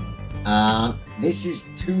 And this is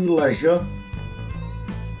 2 leisure,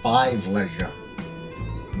 5 leisure.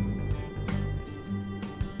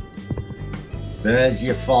 There's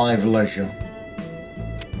your 5 leisure.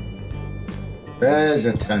 There's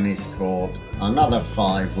a tennis court, another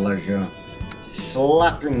 5 leisure.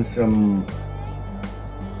 Slapping some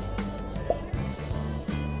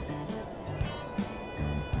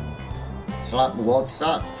what's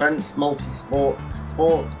that? Fence multi-sports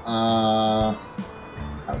court.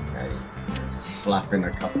 Okay. Slapping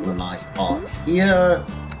a couple of nice parks here.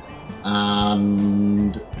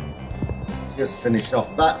 And just finish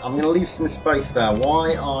off that. I'm going to leave some space there.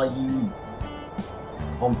 Why are you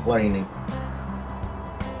complaining?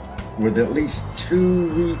 With at least 2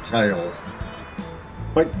 retail.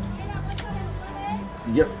 But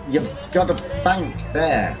you've got a bank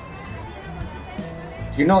there.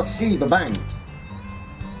 Do you not see the bank?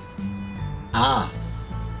 Ah.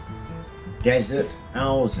 Desert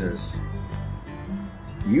houses.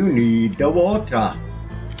 You need the water.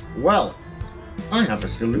 Well, I have a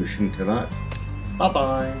solution to that.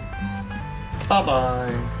 Bye-bye.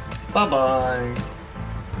 Bye-bye. Bye-bye.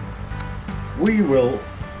 We will...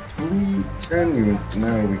 Can we turn you?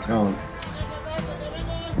 No, we can't.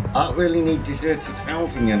 I don't really need deserted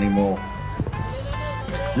housing anymore.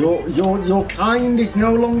 Your kind is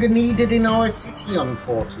no longer needed in our city,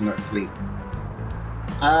 unfortunately.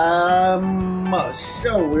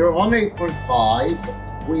 So we're on 8.5.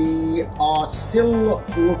 We are still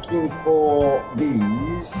looking for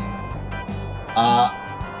these.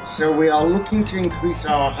 So we are looking to increase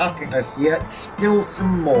our happiness, yet still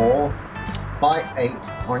some more by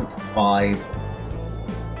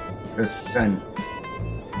 8.5%.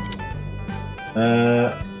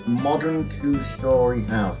 Modern 2-story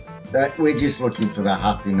house. That we're just looking for the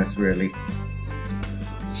happiness, really.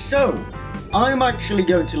 So I'm actually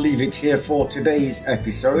going to leave it here for today's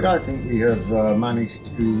episode. I think we have managed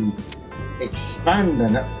to expand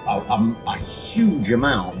a huge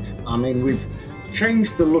amount. I mean, we've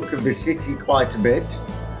changed the look of the city quite a bit.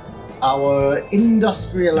 Our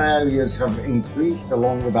industrial areas have increased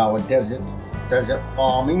along with our desert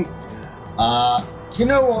farming. Do you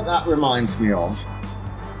know what that reminds me of?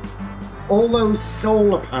 All those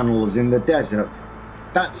solar panels in the desert.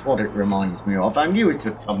 That's what it reminds me of. I knew it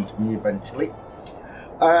had come to me eventually.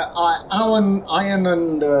 Our iron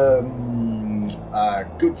and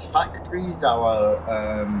goods factories, our,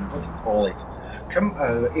 what do you call it?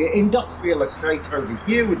 Industrial estate over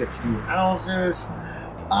here with a few houses.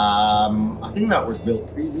 I think that was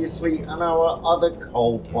built previously. And our other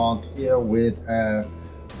coal plant here with a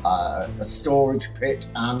storage pit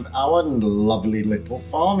and our lovely little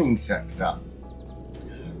farming sector.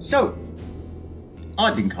 So,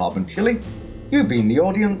 I've been Carbon Chili, you've been the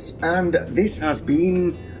audience, and this has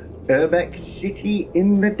been Urbek City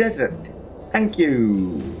in the Desert. Thank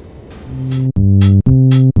you.